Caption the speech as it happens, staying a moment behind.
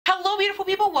beautiful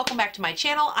people, welcome back to my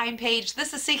channel. I'm Paige,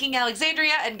 this is Seeking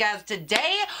Alexandria, and guys,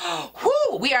 today,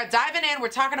 we are diving in. We're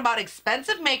talking about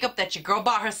expensive makeup that your girl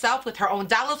bought herself with her own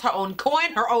dollars, her own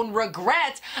coin, her own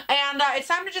regrets, and it's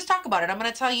time to just talk about it. I'm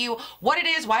going to tell you what it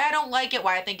is, why I don't like it,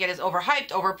 why I think it is overhyped,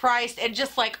 overpriced, and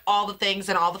just like all the things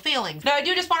and all the feelings. Now, I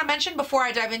do just want to mention before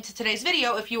I dive into today's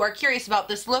video, if you are curious about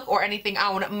this look or anything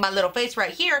on my little face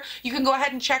right here, you can go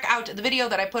ahead and check out the video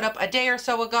that I put up a day or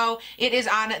so ago. It is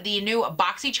on the new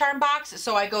BoxyCharm box.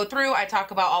 So I go through, I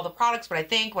talk about all the products, what I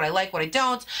think, what I like, what I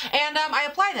don't, and I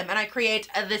apply them and I create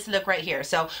this look right here.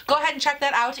 So go ahead and check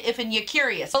that out if you're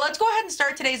curious. So let's go ahead and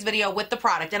start today's video with the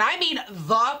product. And I mean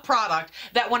the product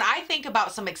that when I think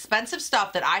about some expensive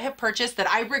stuff that I have purchased that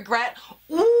I regret,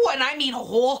 ooh, and I mean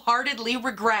wholeheartedly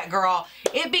regret, girl,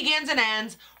 it begins and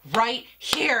ends right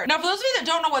here. Now, for those of you that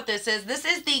don't know what this is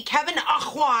the Kevin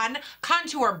Aquan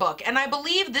contour book, and I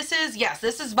believe this is, yes,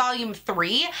 this is volume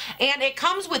 3, and it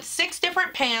comes with 6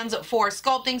 different pans for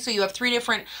sculpting. So you have 3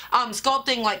 different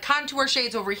sculpting like contour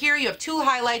shades over here, you have 2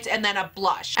 highlights, and then a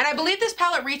blush. And I believe this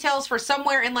palette retails for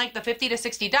somewhere in like the $50 to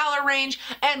 $60 range.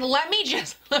 And let me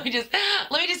just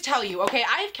tell you, okay,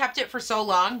 I've kept it for so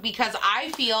long because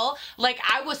I feel like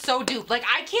I was so duped. Like,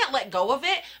 I can't let go of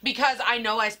it because I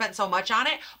know I spent so much on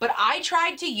it. But I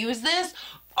tried to use this.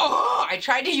 Oh, I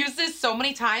tried to use this so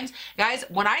many times. Guys,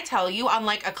 when I tell you on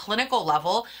like a clinical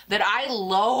level that I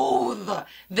loathe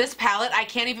this palette, I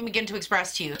can't even begin to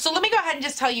express to you. So let me go ahead and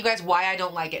just tell you guys why I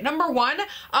don't like it. Number one,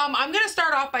 I'm going to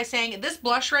start off by saying this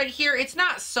blush right here, it's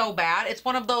not so bad. It's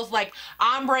one of those like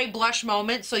ombre blush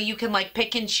moments, so you can like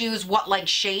pick and choose what like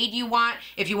shade you want.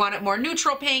 If you want it more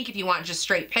neutral pink, if you want just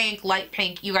straight pink, light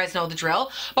pink, you guys know the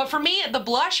drill. But for me, the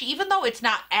blush, even though it's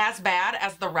not as bad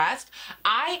as the rest,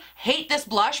 I hate this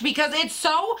blush because it's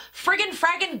so friggin'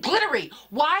 fraggin' glittery.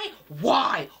 Why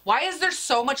is there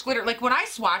so much glitter? Like when I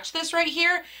swatch this right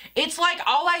here, it's like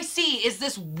all I see is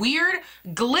this weird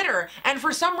glitter, and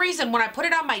for some reason when I put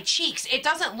it on my cheeks, it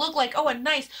doesn't look like, oh, a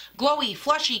nice glowy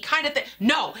flushy kind of thing.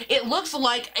 No, it looks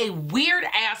like a weird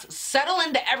ass settle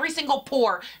into every single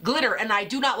pore glitter, and I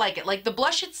do not like it. Like the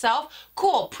blush itself,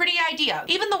 cool, pretty idea.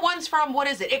 Even the ones from, what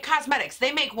is it, It Cosmetics,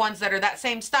 they make ones that are that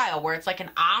same style where it's like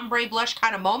an ombre blush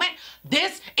kind of moment.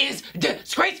 This is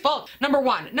disgraceful. Number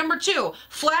 1. Number 2,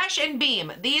 Flash and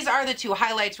Beam. These are the 2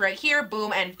 highlights right here,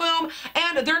 boom and boom,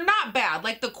 and they're not bad.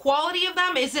 Like the quality of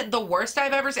them isn't the worst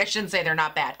I've ever seen. I shouldn't say they're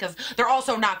not bad because they're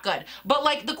also not good, but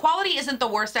like the quality isn't the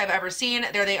worst I've ever seen.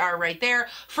 There they are right there.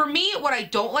 For me, what I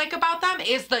don't like about them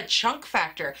is the chunk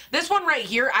factor. This one right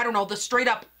here, I don't know, the straight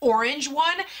up orange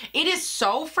one, it is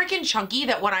so freaking chunky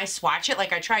that when I swatch it,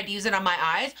 like I tried to use it on my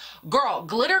eyes, girl,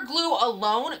 glitter glue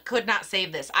alone could not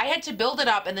save this. I had to build it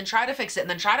up and then try to fix it and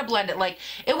then try to blend it. Like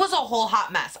it was a whole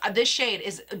hot mess. This shade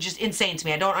is just insane to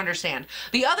me. I don't understand.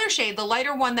 The other shade, the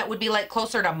lighter one that would be like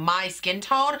closer to my skin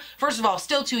tone, first of all,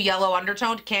 still too yellow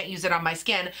undertoned, can't use it on my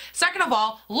skin. Second of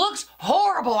all, looks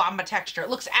horrible on my texture. It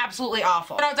looks absolutely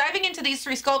awful. Now diving into these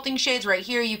 3 sculpting shades right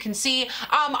here, you can see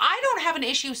I don't have an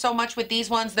issue so much with these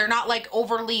ones. They're not like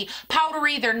overly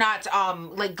powdery, they're not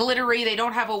like glittery, they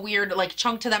don't have a weird like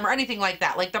chunk to them or anything like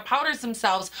that. Like the powders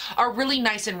themselves are really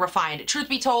nice and refined. Truth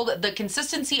be told, the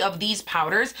consistency of these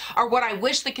powders are what I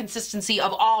wish the consistency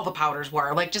of all the powders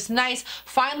were. Like just nice,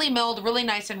 finely milled, really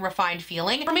nice and refined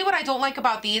feeling. For me, what I don't like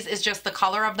about these is just the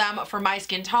color of them for my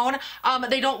skin tone.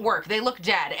 They don't work. They look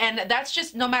dead. And that's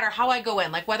just no matter how I go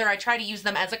in, like whether I try to use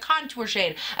them as a contour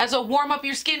shade, as a warm up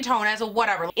your skin tone, as a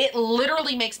whatever, it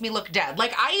literally makes me look dead.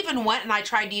 Like I even went and I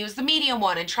tried to use the medium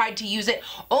one and tried to use it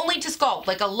only to sculpt,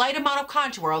 like a light amount of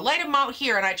contour, a light amount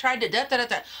here, and I tried to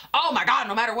oh my god,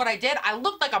 no matter what I did, I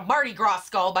looked like a Mardi Gras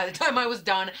skull by the time I was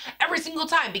done every single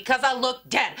time because I looked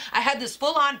dead. I had this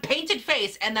full-on painted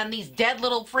face and then these dead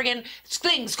little friggin'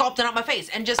 things sculpted on my face,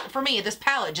 and just for me, this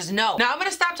palette, just no. Now I'm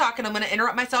gonna stop talking. I'm gonna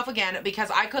interrupt myself again because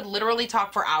I could literally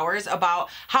talk for hours about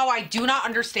how I do not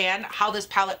understand how this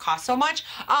palette costs so much,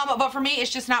 but for me,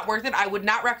 it's just not worth it. I would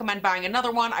not recommend buying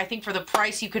another one. I think for the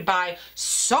price, you could buy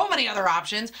so many other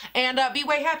options and be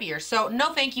way happier. So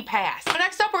no thank you, pass. But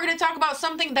next up, we're gonna talk about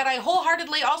something that I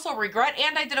wholeheartedly also regret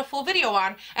and I did a full video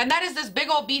on, and that is this big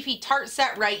old beefy Tarte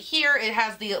set right here. It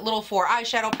has the little 4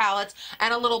 eyeshadow palettes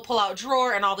and a little pull-out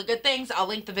drawer and all the good things. I'll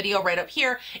link the video right up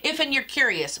here if you're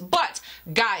curious. But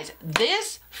guys,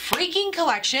 this freaking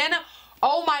collection,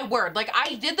 oh my word, like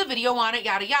I did the video on it,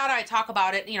 yada yada, I talk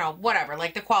about it, you know, whatever,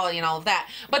 like the quality and all of that.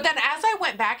 But then as I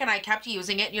went back and I kept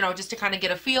using it, you know, just to kind of get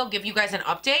a feel, give you guys an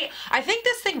update, I think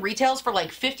this thing retails for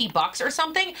like 50 bucks or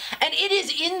something, and it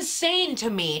is insane to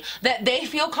me that they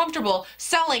feel comfortable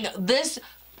selling this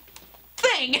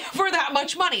thing for that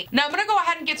much money. Now I'm gonna go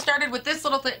ahead and get started with this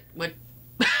little thing.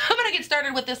 I'm gonna get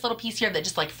started with this little piece here that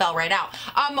just like fell right out.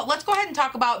 Let's go ahead and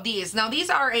talk about these. Now these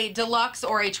are a deluxe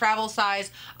or a travel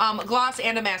size gloss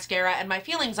and a mascara, and my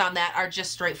feelings on that are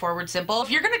just straightforward simple. If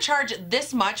you're gonna charge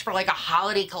this much for like a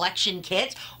holiday collection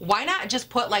kit, why not just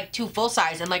put like 2 full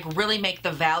size and like really make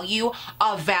the value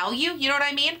a value, you know what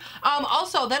I mean?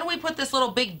 Also, then we put this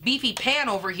little big beefy pan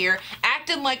over here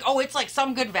acting like, oh, it's like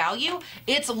some good value.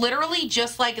 It's literally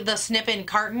just like the snip-in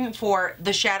carton for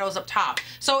the shadows up top.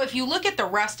 So if you look at the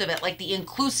rest of it, like the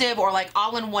inclusive or like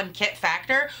all-in-one kit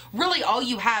factor, really all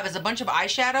you have is a bunch of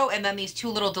eyeshadow and then these 2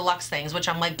 little deluxe things, which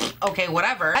I'm like, okay,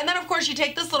 whatever. And then of course you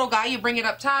take this little guy, you bring it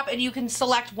up top, and you can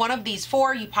select one of these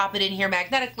 4, you pop it in here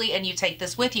magnetically, and you take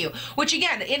this with you, which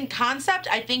again, in concept,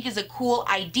 I think is a cool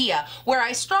idea. Where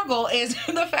I struggle is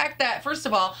the fact that, first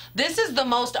of all, this is the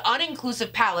most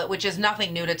uninclusive palette, which is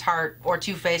nothing new to Tarte or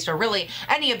Too Faced or really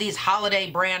any of these holiday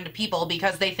brand people,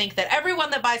 because they think that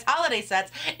everyone that buys holiday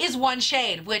sets is one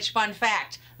shade, which, fun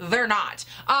fact, they're not.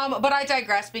 But I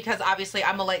digress, because obviously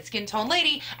I'm a light skin tone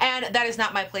lady and that is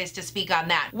not my place to speak on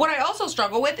that. What I also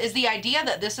struggle with is the idea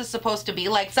that this is supposed to be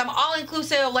like some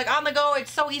all-inclusive, like on the go,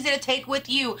 it's so easy to take with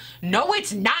you. No,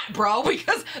 it's not, bro,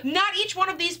 because not each one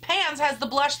of these pans has the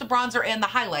blush, the bronzer, and the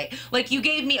highlight. Like you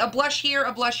gave me a blush here,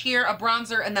 a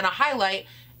bronzer, and then a highlight.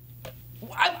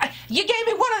 You gave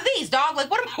me one of these, dog. Like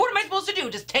what am I supposed to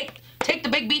do? Just take the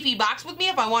big beefy box with me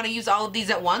if I want to use all of these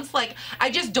at once? Like,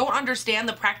 I just don't understand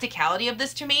the practicality of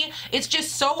this to me. It's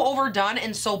just so overdone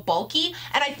and so bulky.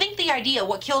 And I think the idea,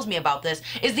 what kills me about this,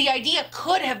 is the idea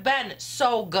could have been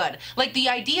so good. Like the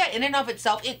idea in and of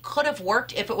itself, it could have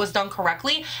worked if it was done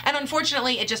correctly. And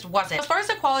unfortunately, it just wasn't. As far as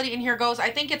the quality in here goes, I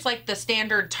think it's like the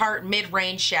standard Tarte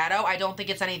mid-range shadow. I don't think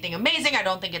it's anything amazing. I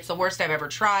don't think it's the worst I've ever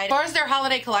tried. As far as their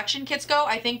holiday collection kits go,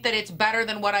 I think that it's better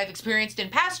than what I've experienced in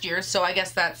past years. So I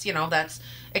guess that's, you know, that's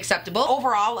acceptable.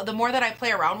 Overall, the more that I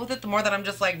play around with it, the more that I'm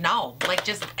just like, no, like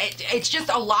just, it's just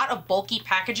a lot of bulky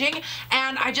packaging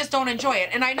and I just don't enjoy it.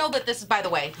 And I know that this is, by the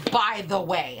way,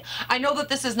 I know that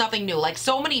this is nothing new. Like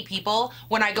so many people,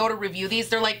 when I go to review these,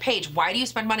 they're like, Paige, why do you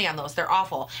spend money on those? They're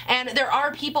awful. And there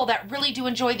are people that really do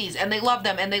enjoy these and they love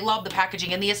them and they love the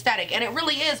packaging and the aesthetic. And it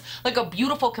really is like a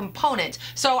beautiful component.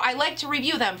 So I like to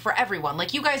review them for everyone.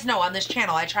 Like you guys know on this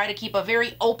channel, I try to keep a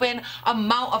very open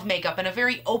amount of makeup and a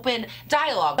very open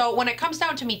dialogue. So when it comes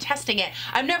down to me testing it,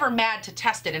 I'm never mad to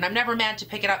test it and I'm never mad to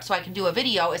pick it up so I can do a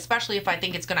video, especially if I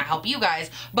think it's gonna help you guys.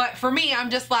 But for me,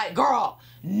 I'm just like, girl,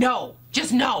 no.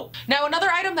 Just no. Now another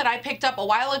item that I picked up a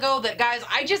while ago that, guys,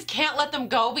 I just can't let them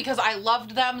go because I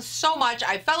loved them so much.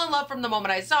 I fell in love from the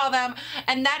moment I saw them,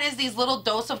 and that is these little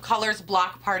Dose of Colors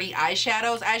Block Party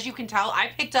eyeshadows. As you can tell, I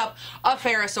picked up a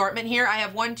fair assortment here. I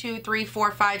have 1, 2, 3,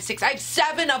 4, 5, 6. I have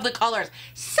 7 of the colors.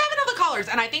 7 of the colors,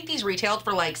 and I think these retailed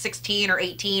for like $16 or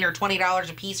 $18 or $20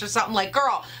 a piece or something. Like,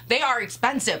 girl, they are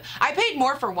expensive. I paid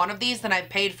more for one of these than I've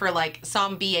paid for like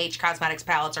some BH Cosmetics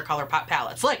palettes or ColourPop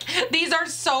palettes. Like, these are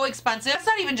so expensive. It's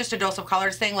not even just a Dose of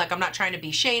Colors thing. Like, I'm not trying to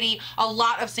be shady. A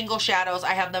lot of single shadows.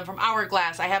 I have them from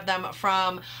Hourglass. I have them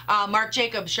from Marc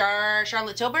Jacobs.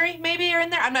 Charlotte Tilbury maybe are in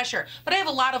there. I'm not sure. But I have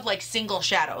a lot of like single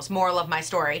shadows, moral of my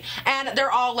story. And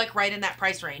they're all like right in that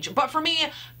price range. But for me,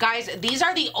 guys, these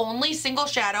are the only single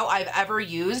shadow I've ever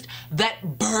used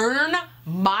that burn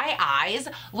my eyes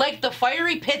like the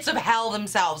fiery pits of hell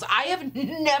themselves. I have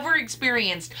never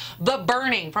experienced the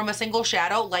burning from a single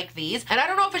shadow like these. And I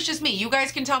don't know if it's just me. You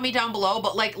guys can tell me down below,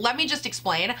 but like, let me just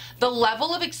explain the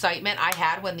level of excitement I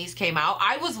had when these came out.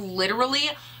 I was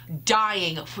literally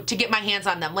dying to get my hands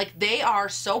on them. Like, they are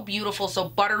so beautiful, so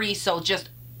buttery, so just,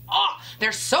 oh,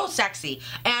 they're so sexy.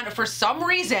 And for some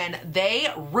reason, they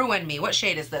ruined me. What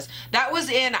shade is this? That was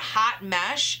in Hot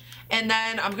Mesh. And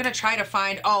then I'm gonna try to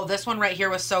find, oh, this one right here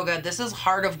was so good. This is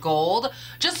Heart of Gold.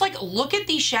 Just like, look at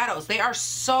these shadows. They are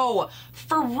so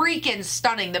freaking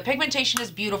stunning. The pigmentation is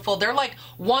beautiful. They're like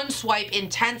one swipe,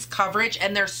 intense coverage,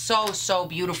 and they're so, so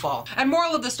beautiful. And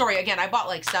moral of the story, again, I bought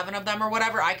like 7 of them or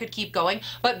whatever. I could keep going,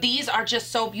 but these are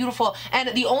just so beautiful.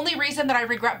 And the only reason that I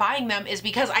regret buying them is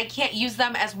because I can't use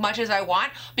them as much as I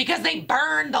want because they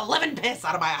burn the living piss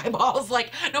out of my eyeballs.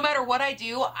 Like, no matter what I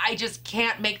do, I just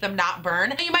can't make them not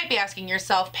burn. And you might be asking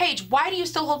yourself, Paige, why do you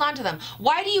still hold on to them?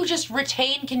 Why do you just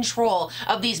retain control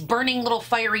of these burning little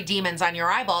fiery demons on your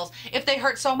eyeballs if they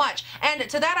hurt so much? And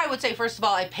to that I would say, first of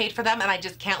all, I paid for them and I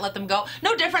just can't let them go.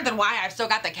 No different than why I've still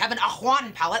got the Kevin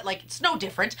Juan palette. Like, it's no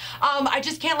different. I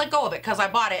just can't let go of it because I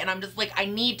bought it and I'm just like, I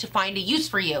need to find a use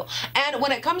for you. And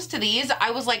when it comes to these, I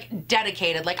was like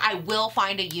dedicated, like I will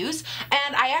find a use,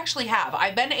 and I actually have.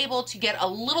 I've been able to get a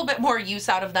little bit more use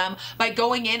out of them by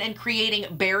going in and creating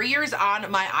barriers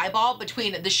on my eyeballs eyeball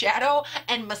between the shadow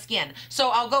and my skin. So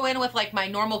I'll go in with like my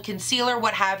normal concealer,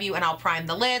 what have you, and I'll prime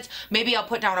the lids. Maybe I'll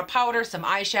put down a powder, some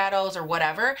eyeshadows or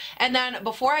whatever. And then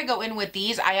before I go in with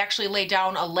these, I actually lay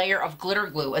down a layer of glitter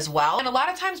glue as well. And a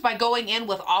lot of times by going in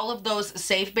with all of those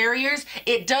safe barriers,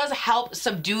 it does help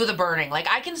subdue the burning. Like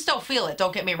I can still feel it,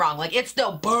 don't get me wrong. Like it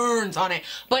still burns on it,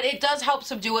 but it does help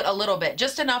subdue it a little bit,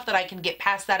 just enough that I can get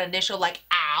past that initial like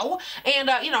ow and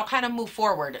you know, kind of move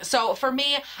forward. So for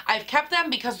me, I've kept them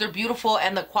because they're beautiful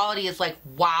and the quality is like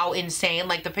wow, insane.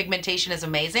 Like the pigmentation is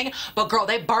amazing, but girl,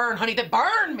 they burn, honey. They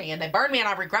burn me and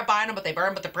I regret buying them, but they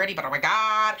burn, but they're pretty. But oh my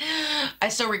god, I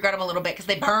still regret them a little bit because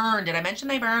they burn. Did I mention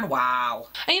they burn? Wow.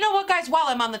 And you know what, guys, while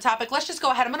I'm on the topic, let's just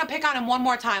go ahead. I'm gonna pick on him one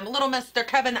more time. Little Mr.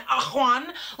 Kevin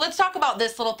Juan. Let's talk about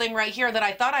this little thing right here that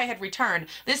I thought I had returned.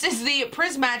 This is the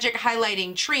Prismagic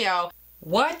Highlighting Trio.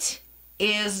 What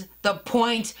is the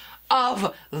point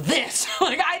of this?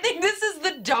 Like, I think this is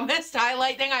the dumbest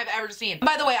highlight thing I've ever seen.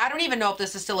 By the way, I don't even know if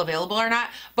this is still available or not,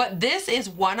 but this is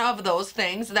one of those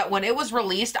things that when it was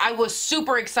released, I was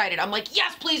super excited. I'm like,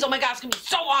 yes, please, oh my god, it's gonna be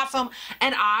so awesome.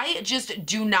 And I just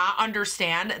do not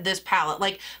understand this palette.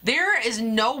 Like, there is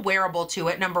no wearable to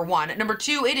it, number one. Number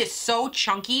two, it is so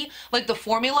chunky. Like, the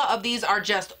formula of these are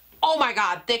just, oh my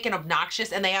god, thick and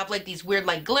obnoxious, and they have like these weird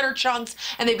like glitter chunks,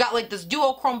 and they've got like this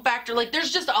duochrome factor. Like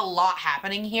there's just a lot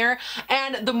happening here,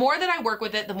 and the more that I work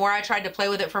with it, the more I tried to play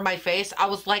with it for my face, I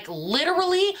was like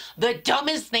literally the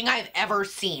dumbest thing I've ever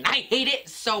seen. I hate it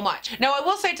so much. Now I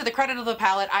will say, to the credit of the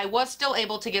palette, I was still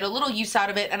able to get a little use out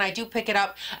of it, and I do pick it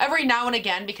up every now and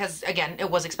again because again, it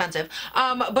was expensive,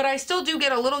 but I still do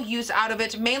get a little use out of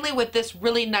it, mainly with this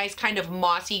really nice kind of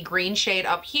mossy green shade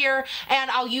up here, and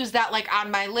I'll use that like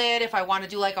on my lid if I want to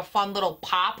do like a fun little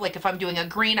pop, like if I'm doing a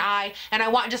green eye and I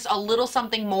want just a little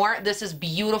something more. This is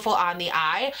beautiful on the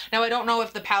eye. Now I don't know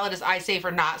if the palette is eye safe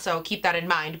or not, so keep that in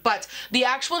mind, but the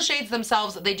actual shades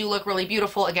themselves, they do look really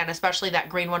beautiful, again, especially that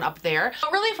green one up there.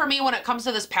 But really for me, when it comes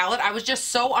to this palette, I was just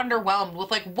so underwhelmed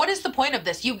with like, what is the point of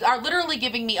this? You are literally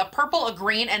giving me a purple, a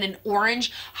green, and an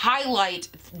orange highlight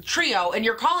trio, and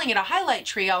you're calling it a highlight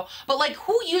trio, but like,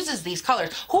 who uses these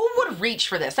colors? Who would reach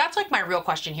for this? That's like my real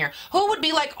question here. Who would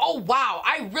be like, oh wow,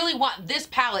 I really want this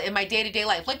palette in my day-to-day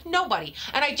life? Like nobody.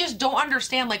 And I just don't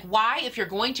understand, like, why, if you're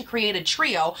going to create a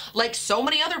trio like so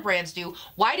many other brands do,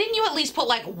 why didn't you at least put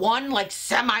like one like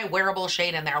semi-wearable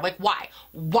shade in there? Like why?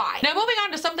 Now moving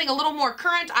on to something a little more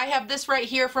current, I have this right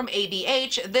here from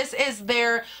ABH. This is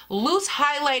their loose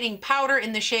highlighting powder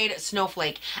in the shade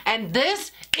Snowflake, and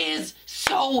this is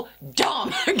so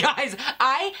dumb. Guys,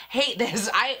 I hate this.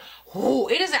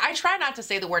 It isn't, I try not to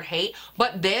say the word hate,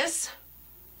 but this,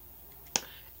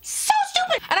 so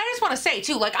stupid. And I just want to say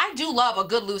too, like, I do love a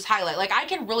good loose highlight. Like, I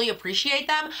can really appreciate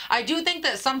them. I do think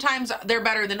that sometimes they're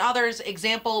better than others.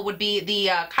 Example would be the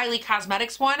Kylie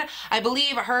Cosmetics one. I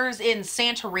believe hers in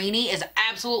Santorini is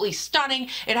absolutely stunning.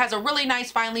 It has a really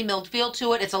nice finely milled feel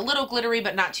to it. It's a little glittery,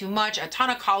 but not too much. A ton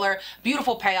of color,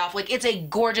 beautiful payoff. Like, it's a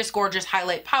gorgeous, gorgeous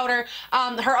highlight powder.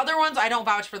 Her other ones, I don't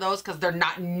vouch for those because they're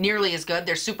not nearly as good.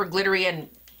 They're super glittery and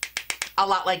a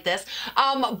lot like this,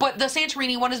 but the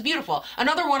Santorini one is beautiful.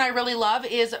 Another one I really love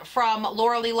is from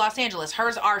Laura Lee Los Angeles.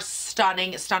 Hers are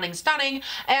stunning, stunning, stunning,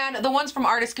 and the ones from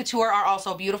Artist Couture are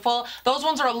also beautiful. Those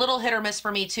ones are a little hit or miss for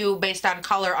me too, based on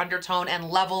color, undertone, and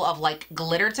level of like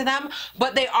glitter to them,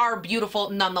 but they are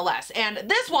beautiful nonetheless. And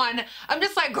this one, I'm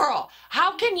just like, girl,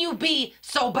 how can you be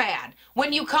so bad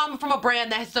when you come from a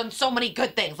brand that has done so many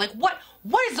good things? Like, what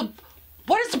is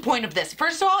the point of this?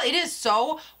 First of all, it is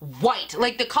so white.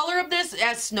 Like, the color of this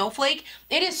as Snowflake,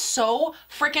 it is so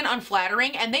freaking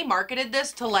unflattering, and they marketed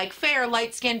this to like fair,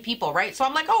 light-skinned people, right? So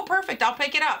I'm like, oh, perfect, I'll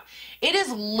pick it up. It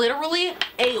is literally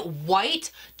a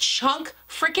white chunk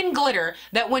freaking glitter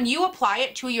that when you apply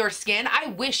it to your skin, I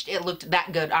wished it looked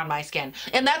that good on my skin.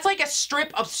 And that's like a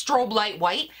strip of strobe light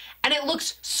white, and it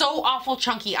looks so awful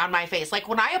chunky on my face. Like,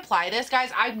 when I apply this,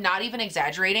 guys, I'm not even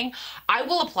exaggerating. I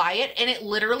will apply it, and it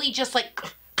literally just like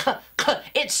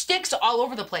it sticks all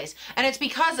over the place. And it's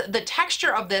because the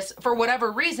texture of this, for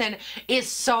whatever reason, is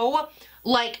so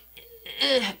like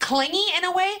clingy in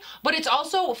a way, but it's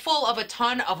also full of a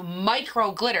ton of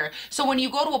micro glitter. So when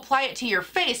you go to apply it to your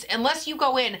face, unless you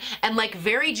go in and like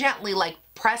very gently like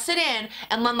press it in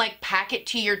and then like pack it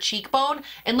to your cheekbone,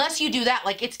 unless you do that,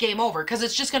 like, it's game over, because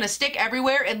it's just gonna stick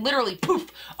everywhere and literally poof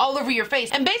all over your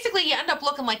face. And basically you end up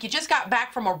looking like you just got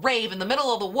back from a rave in the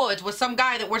middle of the woods with some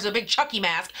guy that wears a big Chucky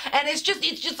mask, and it's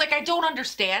just like, I don't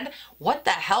understand what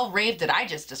the hell rave did I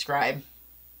just describe.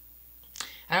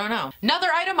 I don't know. Another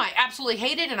item I absolutely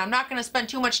hated, and I'm not going to spend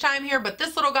too much time here, but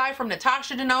this little guy from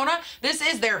Natasha Denona, this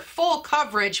is their full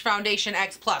coverage Foundation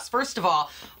X Plus. First of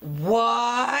all,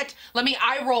 what? Let me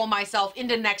eye roll myself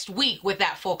into next week with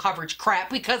that full coverage crap,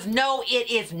 because no,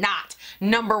 it is not.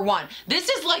 Number one, this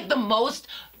is like the most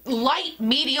light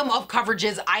medium of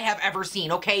coverages I have ever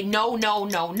seen, okay? No, no,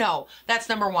 no, no. That's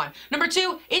number one. Number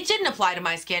two, it didn't apply to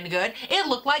my skin good. It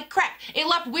looked like crap. It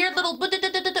left weird little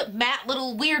matte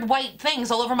little weird white things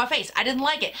all over my face. I didn't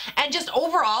like it. And just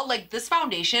overall, like, this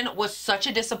foundation was such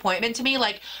a disappointment to me.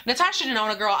 Like, Natasha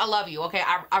Denona, girl, I love you, okay?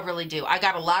 I really do. I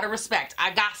got a lot of respect.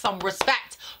 I got some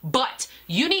respect. But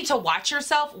you need to watch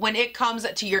yourself when it comes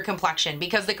to your complexion,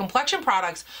 because the complexion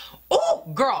products, oh,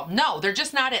 girl, no, they're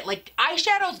just not it. Like,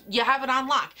 eyeshadows, you have it on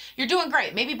lock. You're doing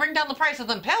great. Maybe bring down the price of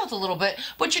them palettes a little bit,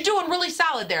 but you're doing really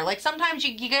solid there. Like, sometimes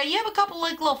you have a couple,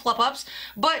 like, little flip-ups,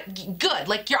 but good.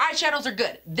 Like, your eyeshadows are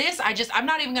good. This, I'm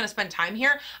not even going to spend time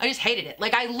here. I just hated it.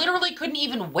 Like, I literally couldn't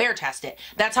even wear test it.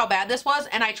 That's how bad this was,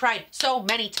 and I tried so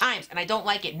many times, and I don't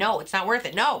like it. No, it's not worth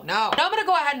it. No, no. Now, I'm going to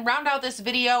go ahead and round out this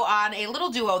video on a little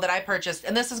duo that I purchased,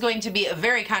 and this is going to be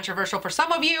very controversial for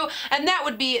some of you, and that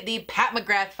would be the Pat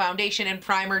McGrath Foundation and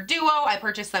Primer Duo. I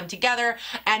purchased them together,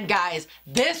 and guys,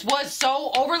 this was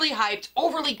so overly hyped,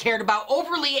 overly cared about,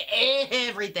 overly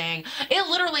everything. It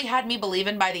literally had me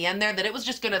believing by the end there that it was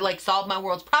just gonna, like, solve my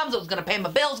world's problems. It was gonna pay my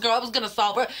bills, girl. It was gonna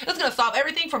solve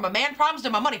everything from my man problems to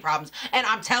my money problems. And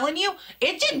I'm telling you,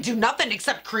 it didn't do nothing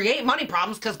except create money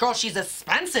problems, because, girl, she's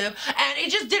expensive, and it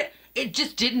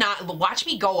just did not. Watch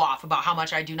me go off about how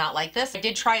much I do not like this. I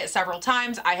did try it several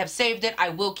times. I have saved it. I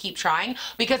will keep trying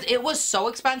because it was so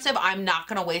expensive. I'm not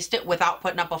going to waste it without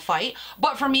putting up a fight.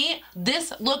 But for me,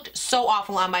 this looked so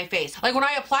awful on my face. Like, when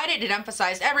I applied it, it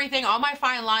emphasized everything, all my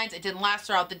fine lines. It didn't last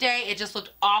throughout the day. It just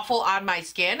looked awful on my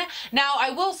skin. Now,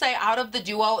 I will say, out of the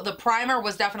duo, the primer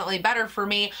was definitely better for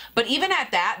me. But even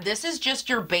at that, this is just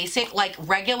your basic, like,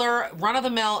 regular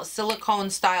run-of-the-mill silicone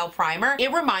style primer.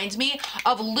 It reminds me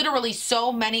of literally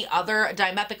so many other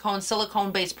dimethicone silicone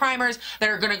based primers that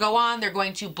are going to go on. They're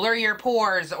going to blur your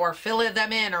pores or fill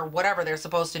them in or whatever they're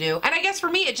supposed to do. And I guess for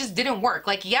me, it just didn't work.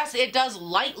 Like, yes, it does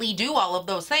lightly do all of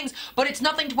those things, but it's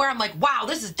nothing to where I'm like, wow,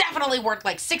 this is definitely worth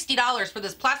like $60 for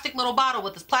this plastic little bottle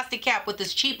with this plastic cap, with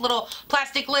this cheap little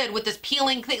plastic lid, with this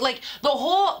peeling thing. Like, the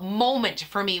whole moment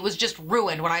for me was just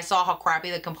ruined when I saw how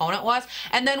crappy the component was.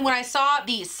 And then when I saw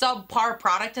the subpar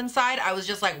product inside, I was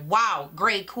just like, wow,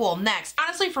 great, cool, next.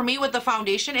 Honestly, for me, with the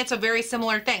foundation, it's a very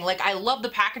similar thing. Like, I love the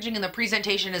packaging and the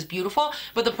presentation is beautiful,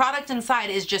 but the product inside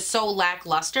is just so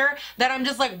lackluster that I'm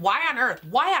just like, why on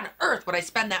earth would I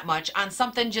spend that much on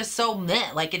something just so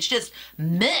meh? Like, it's just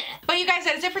meh. But you guys,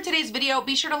 that is it for today's video.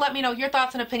 Be sure to let me know your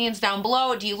thoughts and opinions down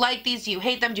below. Do you like these? Do you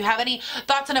hate them? Do you have any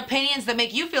thoughts and opinions that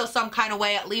make you feel some kind of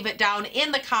way? Leave it down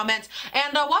in the comments.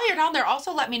 And while you're down there,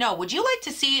 also let me know, would you like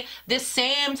to see this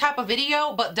same type of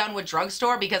video but done with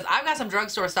drugstore? Because I've got some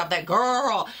drugstore stuff that,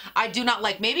 girl, I do not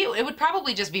like. Maybe it would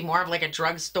probably just be more of like a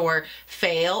drugstore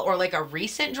fail, or like a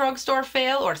recent drugstore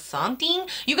fail or something.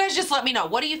 You guys just let me know.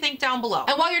 What do you think down below?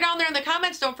 And while you're down there in the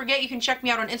comments, don't forget you can check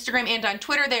me out on Instagram and on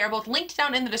Twitter. They are both linked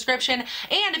down in the description.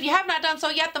 And if you have not done so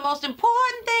yet, the most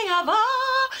important thing of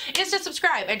all is to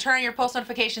subscribe and turn on your post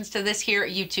notifications to this here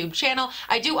YouTube channel.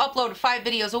 I do upload 5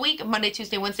 videos a week, Monday,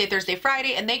 Tuesday, Wednesday, Thursday,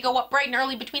 Friday, and they go up bright and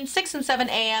early between 6 and 7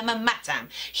 a.m. my time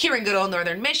here in good old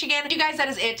Northern Michigan. You guys, that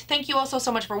is it. Thank you all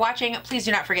so much for watching. Please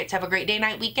do not forget to have a great day,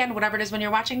 night, weekend, whatever it is when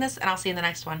you're watching this, and I'll see you in the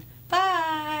next one.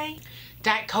 Bye!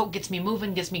 Diet Coke gets me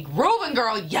moving, gets me grooving,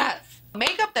 girl, yes!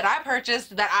 Makeup that I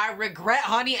purchased that I regret,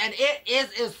 honey, and it is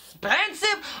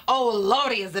expensive. Oh,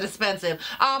 lordy, is it expensive.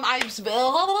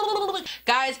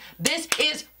 Guys, this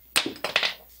is...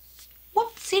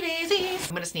 Whoopsie daisies.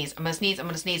 I'm gonna sneeze, I'm gonna sneeze, I'm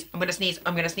gonna sneeze, I'm gonna sneeze,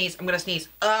 I'm gonna sneeze, I'm gonna sneeze.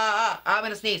 I'm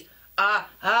gonna sneeze.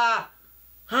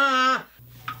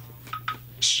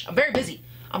 Shh, I'm very busy.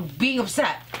 I'm being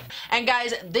upset. And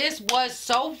guys, this was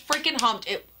so freaking humped.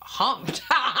 It humped.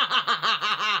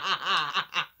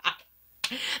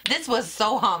 This was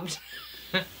so humped.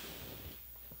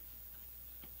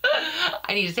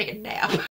 I need to take a nap.